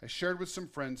 I shared with some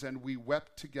friends, and we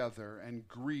wept together and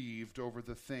grieved over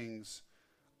the things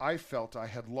I felt I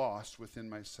had lost within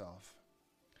myself.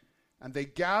 And they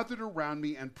gathered around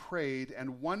me and prayed,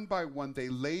 and one by one they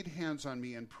laid hands on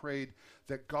me and prayed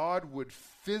that God would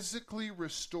physically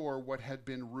restore what had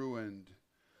been ruined,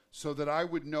 so that I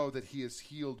would know that He has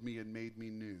healed me and made me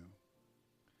new.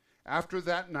 After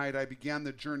that night, I began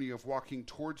the journey of walking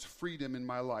towards freedom in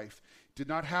my life. It did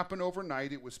not happen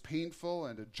overnight. It was painful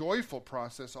and a joyful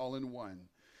process all in one.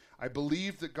 I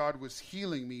believed that God was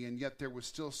healing me, and yet there was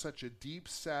still such a deep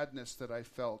sadness that I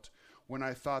felt when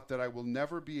I thought that I will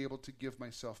never be able to give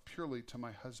myself purely to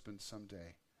my husband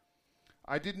someday.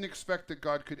 I didn't expect that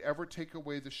God could ever take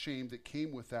away the shame that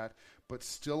came with that, but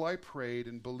still I prayed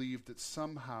and believed that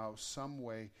somehow, some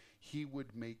way, He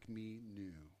would make me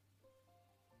new.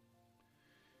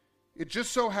 It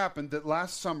just so happened that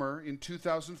last summer in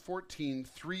 2014,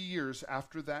 3 years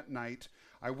after that night,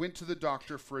 I went to the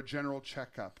doctor for a general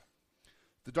checkup.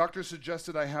 The doctor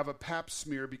suggested I have a pap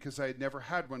smear because I had never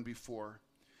had one before.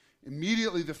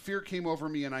 Immediately the fear came over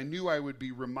me, and I knew I would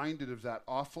be reminded of that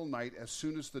awful night as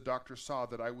soon as the doctor saw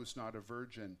that I was not a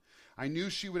virgin. I knew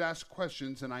she would ask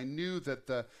questions, and I knew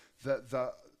that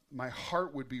my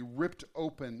heart would be ripped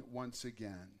open once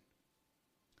again.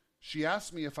 She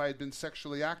asked me if I had been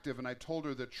sexually active, and I told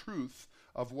her the truth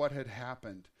of what had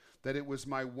happened, that it was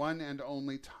my one and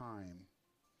only time.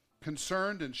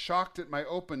 Concerned and shocked at my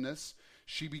openness,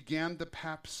 she began the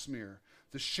pap smear.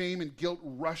 The shame and guilt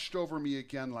rushed over me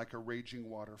again like a raging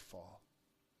waterfall.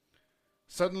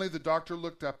 Suddenly the doctor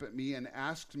looked up at me and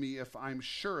asked me if I'm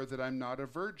sure that I'm not a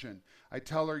virgin. I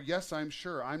tell her, yes, I'm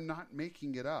sure. I'm not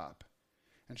making it up.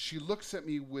 And she looks at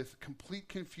me with complete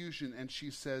confusion and she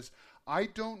says, I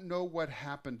don't know what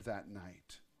happened that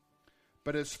night,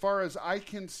 but as far as I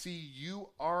can see, you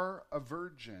are a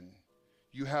virgin.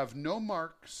 You have no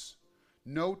marks,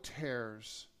 no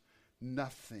tears,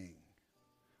 nothing.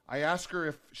 I ask her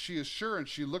if she is sure, and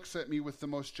she looks at me with the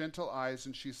most gentle eyes,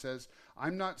 and she says,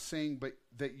 I'm not saying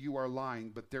that you are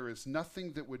lying, but there is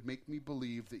nothing that would make me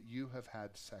believe that you have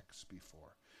had sex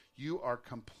before. You are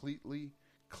completely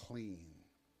clean.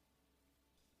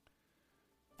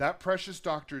 That precious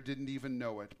doctor didn't even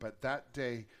know it, but that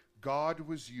day, God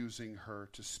was using her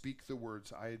to speak the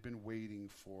words I had been waiting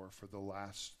for the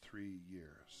last 3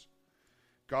 years.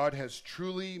 God has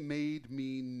truly made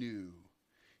me new.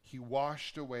 He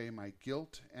washed away my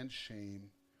guilt and shame.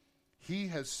 He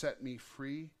has set me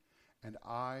free, and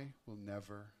I will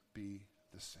never be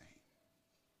the same.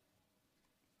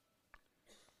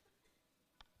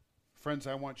 Friends,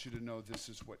 I want you to know this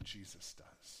is what Jesus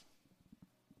does.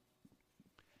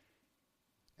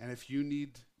 And if you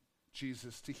need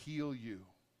Jesus to heal you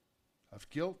of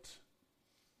guilt,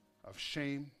 of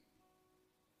shame,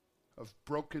 of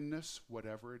brokenness,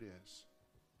 whatever it is,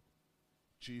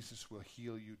 Jesus will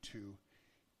heal you too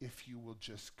if you will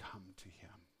just come to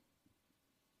Him.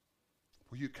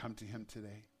 Will you come to Him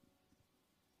today?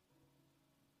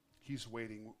 He's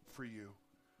waiting for you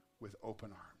with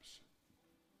open arms.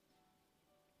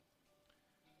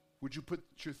 Would you put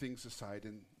your things aside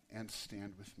and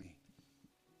stand with me?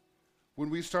 When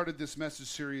we started this message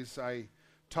series, I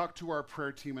talked to our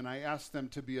prayer team and I asked them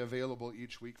to be available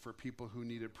each week for people who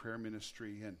needed prayer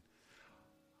ministry. And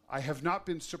I have not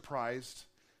been surprised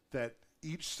that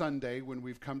each Sunday when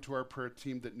we've come to our prayer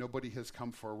team that nobody has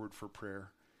come forward for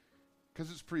prayer. Because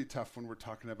it's pretty tough when we're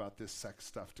talking about this sex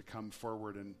stuff to come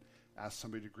forward and ask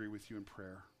somebody to agree with you in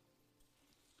prayer.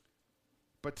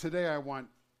 But today I want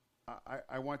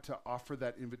to offer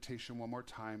that invitation one more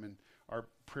time, and our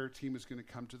prayer team is going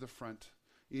to come to the front.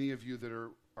 Any of you that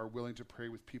are willing to pray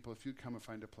with people, if you'd come and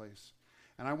find a place.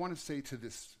 And I want to say to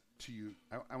you,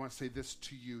 I want to say this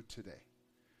to you today.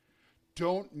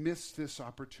 Don't miss this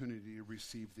opportunity to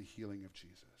receive the healing of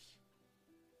Jesus.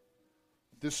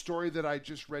 This story that I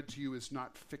just read to you is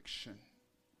not fiction.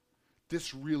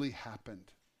 This really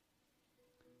happened.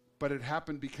 But it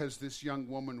happened because this young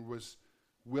woman was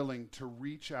willing to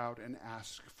reach out and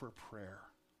ask for prayer.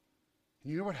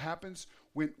 And you know what happens?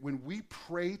 When we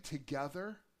pray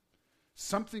together,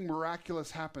 something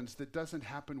miraculous happens that doesn't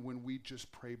happen when we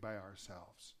just pray by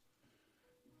ourselves.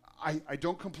 I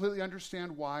don't completely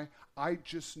understand why. I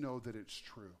just know that it's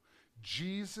true.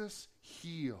 Jesus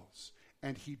heals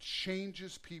and he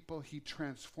changes people. He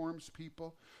transforms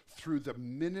people through the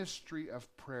ministry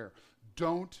of prayer.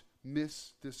 Don't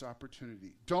miss this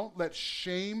opportunity. Don't let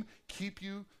shame keep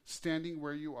you standing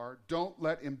where you are. Don't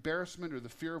let embarrassment or the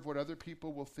fear of what other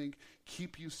people will think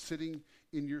keep you sitting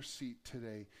in your seat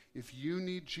today. If you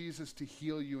need Jesus to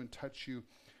heal you and touch you,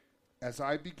 as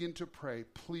I begin to pray,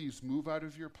 please move out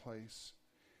of your place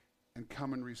and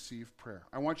come and receive prayer.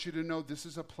 I want you to know this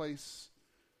is a place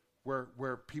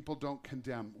where people don't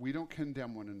condemn. We don't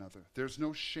condemn one another. There's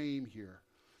no shame here.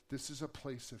 This is a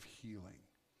place of healing.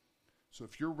 So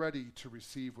if you're ready to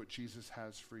receive what Jesus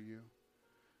has for you,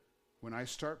 when I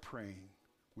start praying,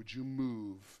 would you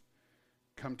move,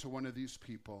 come to one of these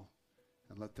people,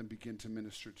 and let them begin to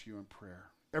minister to you in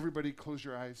prayer? Everybody close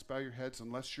your eyes, bow your heads.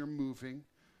 Unless you're moving,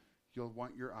 you'll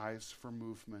want your eyes for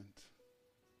movement.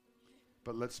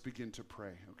 But let's begin to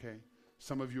pray, okay?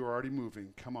 Some of you are already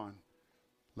moving. Come on.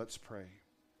 Let's pray.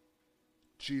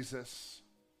 Jesus,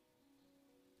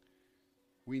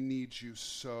 we need you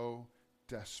so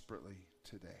desperately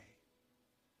today.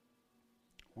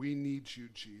 We need you,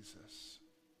 Jesus.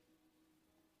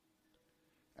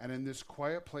 And in this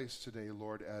quiet place today,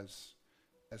 Lord,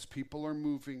 as people are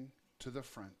moving to the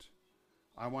front,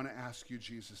 I want to ask you,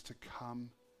 Jesus, to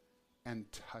come and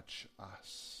touch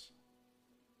us.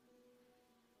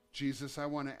 Jesus, I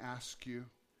want to ask you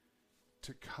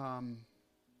to come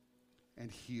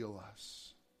and heal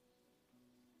us.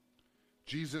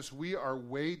 Jesus, we are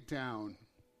weighed down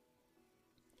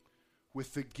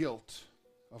with the guilt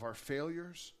of our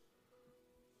failures.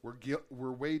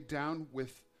 We're weighed down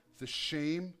with the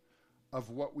shame of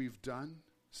what we've done.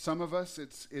 Some of us,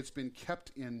 it's been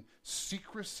kept in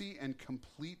secrecy and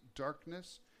complete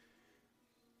darkness.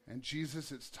 And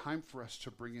Jesus, it's time for us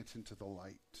to bring it into the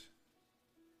light.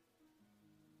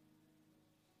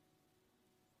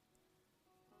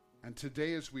 And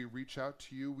today as we reach out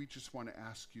to you, we just want to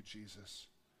ask you, Jesus,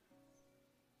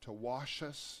 to wash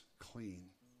us clean.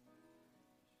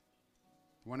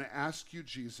 I want to ask you,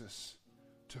 Jesus,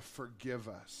 to forgive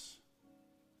us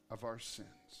of our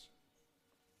sins.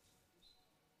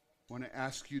 I want to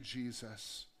ask you,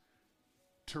 Jesus,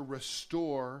 to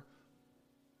restore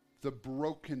the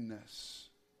brokenness.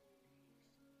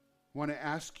 I want to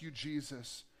ask you,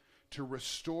 Jesus, to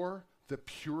restore the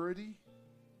purity,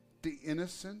 the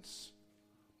innocence,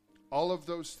 all of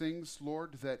those things,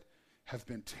 Lord, that have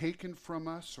been taken from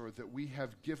us or that we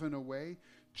have given away.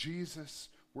 Jesus,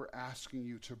 we're asking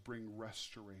you to bring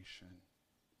restoration.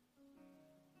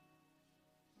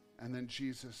 And then,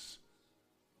 Jesus,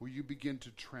 will you begin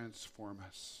to transform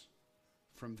us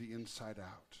from the inside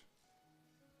out?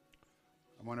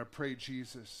 I want to pray,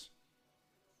 Jesus,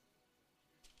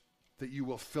 that you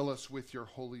will fill us with your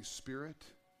Holy Spirit,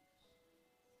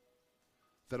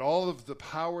 that all of the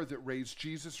power that raised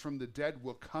Jesus from the dead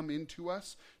will come into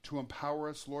us to empower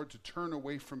us, Lord, to turn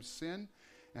away from sin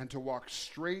and to walk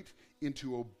straight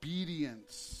into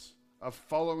obedience of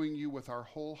following you with our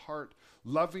whole heart,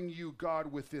 loving you,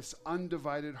 God, with this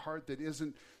undivided heart that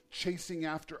isn't chasing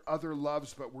after other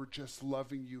loves, but we're just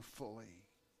loving you fully.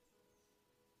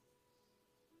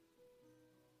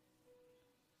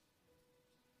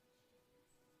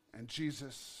 And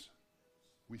Jesus,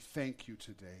 we thank you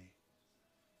today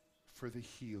for the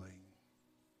healing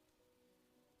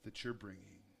that you're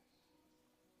bringing.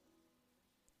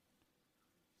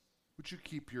 Would you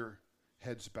keep your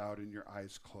heads bowed and your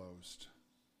eyes closed?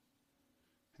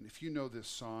 And if you know this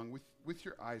song, with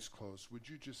your eyes closed, would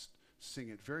you just sing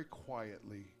it very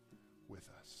quietly with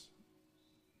us?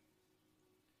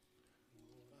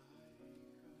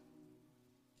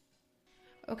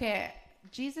 Okay,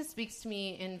 Jesus speaks to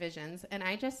me in visions, and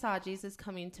I just saw Jesus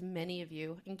coming to many of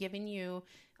you and giving you,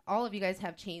 all of you guys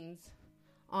have chains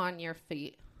on your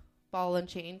feet, ball and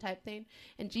chain type thing,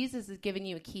 and Jesus is giving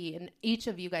you a key, and each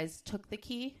of you guys took the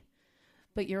key,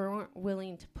 but you weren't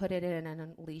willing to put it in and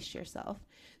unleash yourself.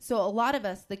 So a lot of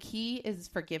us, the key is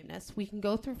forgiveness. We can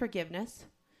go through forgiveness,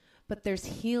 but there's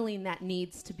healing that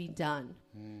needs to be done.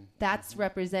 That's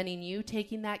representing you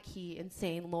taking that key and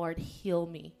saying, Lord, heal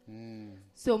me.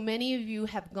 So many of you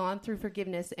have gone through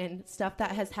forgiveness and stuff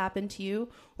that has happened to you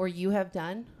or you have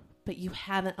done, but you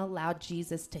haven't allowed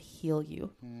Jesus to heal you.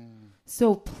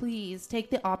 So please take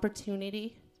the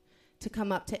opportunity to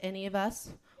come up to any of us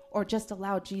or just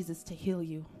allow Jesus to heal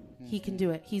you. He can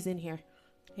do it. He's in here.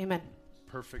 Amen.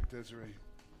 Perfect, Desiree.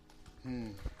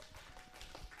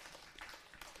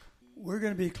 We're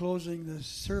going to be closing the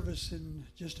service in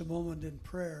just a moment in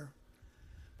prayer.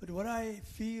 But what I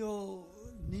feel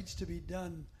needs to be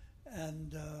done,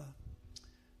 and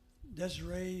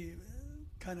Desiree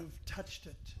kind of touched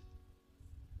it,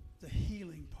 the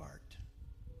healing part.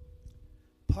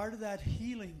 Part of that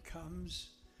healing comes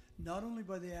not only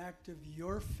by the act of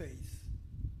your faith,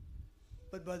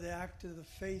 but by the act of the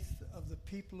faith of the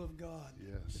people of God,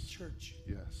 Yes. the church.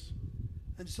 Yes.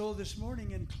 And so this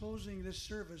morning in closing this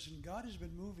service, and God has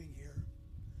been moving here,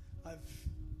 I've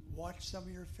watched some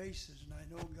of your faces, and I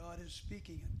know God is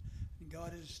speaking and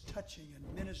God is touching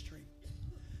and ministering.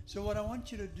 So what I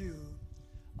want you to do,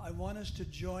 I want us to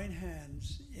join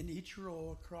hands in each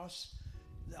row across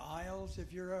the aisles.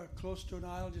 If you're close to an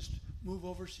aisle, just move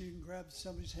over so you can grab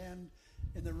somebody's hand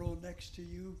in the row next to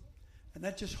you. And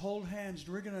that just hold hands.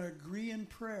 We're going to agree in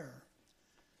prayer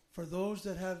for those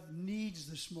that have needs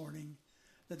this morning,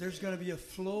 that there's going to be a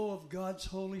flow of God's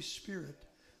Holy Spirit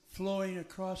flowing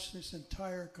across this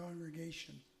entire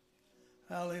congregation.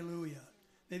 Hallelujah.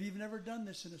 Maybe you've never done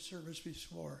this in a service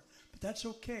before, but that's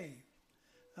okay.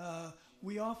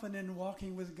 We often in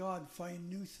walking with God find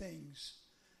new things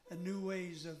and new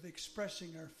ways of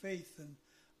expressing our faith and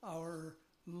our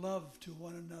love to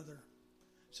one another.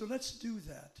 So let's do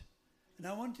that. And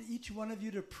I want each one of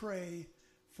you to pray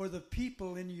for the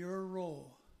people in your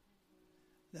row,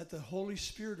 that the Holy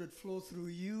Spirit would flow through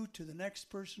you to the next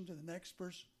person, to the next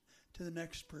person, to the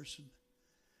next person.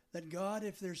 That God,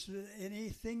 if there's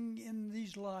anything in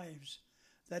these lives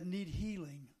that need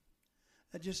healing,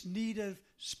 that just need a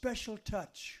special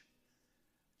touch,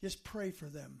 just pray for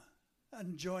them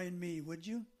and join me, would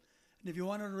you? And if you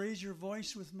want to raise your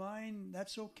voice with mine,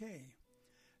 that's okay.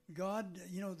 God,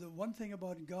 the one thing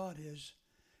about God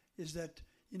is that,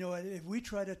 if we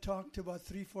try to talk to about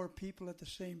 3-4 people at the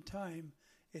same time,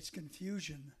 it's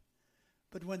confusion.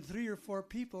 But when 3 or 4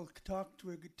 people talk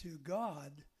to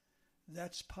God,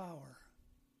 that's power.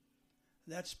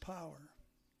 That's power.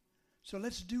 So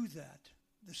let's do that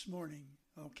this morning,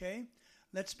 okay?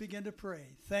 Let's begin to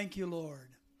pray. Thank you,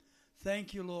 Lord.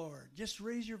 Thank you, Lord. Just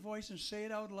raise your voice and say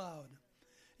it out loud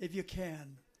if you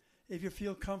can, if you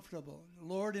feel comfortable.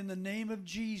 Lord, in the name of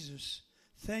Jesus,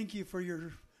 thank you for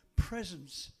your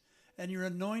presence and your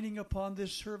anointing upon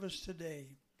this service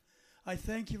today. I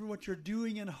thank you for what you're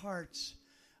doing in hearts.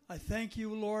 I thank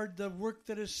you, Lord, the work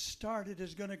that has started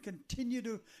is going to continue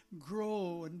to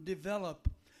grow and develop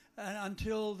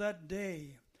until that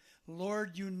day.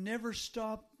 Lord, you never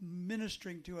stop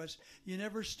ministering to us. You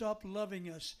never stop loving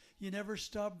us. You never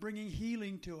stop bringing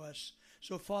healing to us.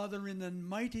 So, Father, in the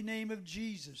mighty name of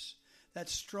Jesus, that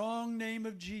strong name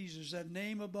of Jesus, that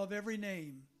name above every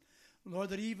name, Lord,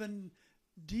 that even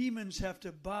demons have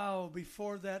to bow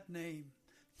before that name.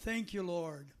 Thank you,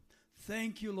 Lord.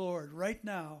 Thank you, Lord. Right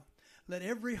now, let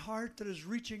every heart that is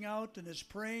reaching out and is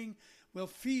praying will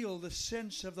feel the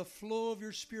sense of the flow of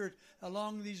your Spirit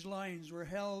along these lines where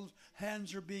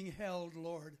hands are being held,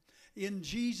 Lord. In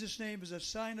Jesus' name, as a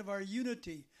sign of our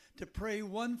unity, to pray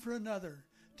one for another,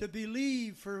 to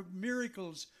believe for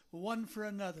miracles one for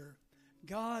another.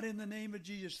 God, in the name of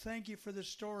Jesus, thank you for the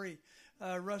story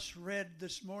Russ read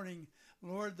this morning.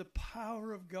 Lord, the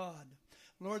power of God.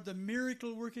 Lord, the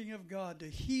miracle working of God to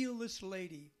heal this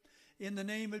lady. In the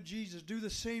name of Jesus, do the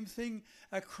same thing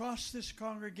across this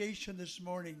congregation this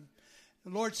morning.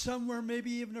 Lord, some were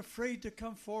maybe even afraid to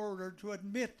come forward or to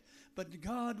admit, but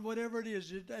God, whatever it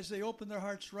is, as they open their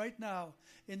hearts right now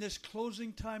in this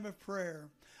closing time of prayer,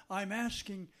 I'm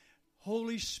asking,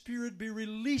 Holy Spirit, be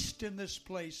released in this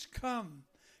place.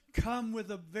 Come with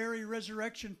the very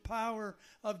resurrection power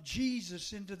of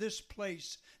Jesus into this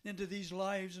place, into these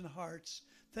lives and hearts.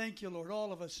 Thank you, Lord.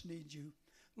 All of us need you.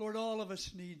 Lord, all of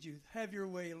us need you. Have your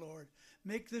way, Lord.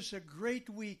 Make this a great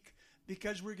week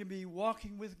because we're going to be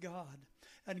walking with God.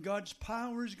 And God's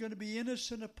power is going to be in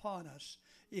us and upon us.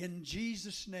 In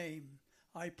Jesus' name,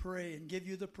 I pray and give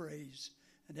you the praise.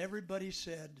 And everybody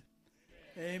said,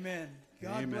 amen.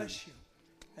 God Amen. bless you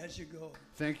as you go.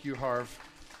 Thank you, Harv.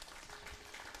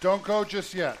 Don't go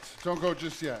just yet. Don't go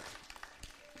just yet.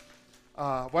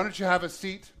 Why don't you have a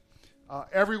seat?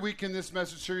 Every week in this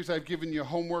message series, I've given you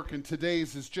homework, and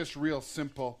today's is just real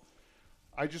simple.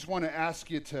 I just want to ask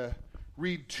you to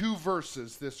read 2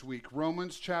 verses this week.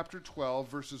 Romans chapter 12,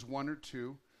 verses 1 or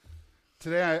 2.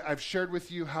 Today, I've shared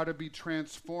with you how to be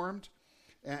transformed,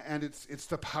 and it's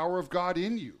the power of God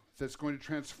in you that's going to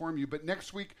transform you. But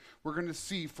next week, we're going to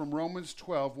see from Romans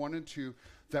 12, 1 and 2,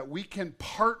 that we can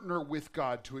partner with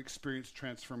God to experience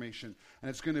transformation. And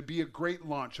it's going to be a great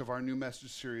launch of our new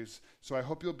message series. So I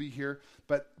hope you'll be here.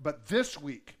 But this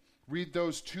week, read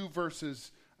those 2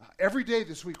 verses. Every day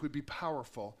this week would be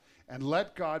powerful. And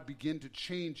let God begin to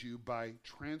change you by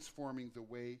transforming the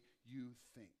way you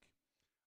think.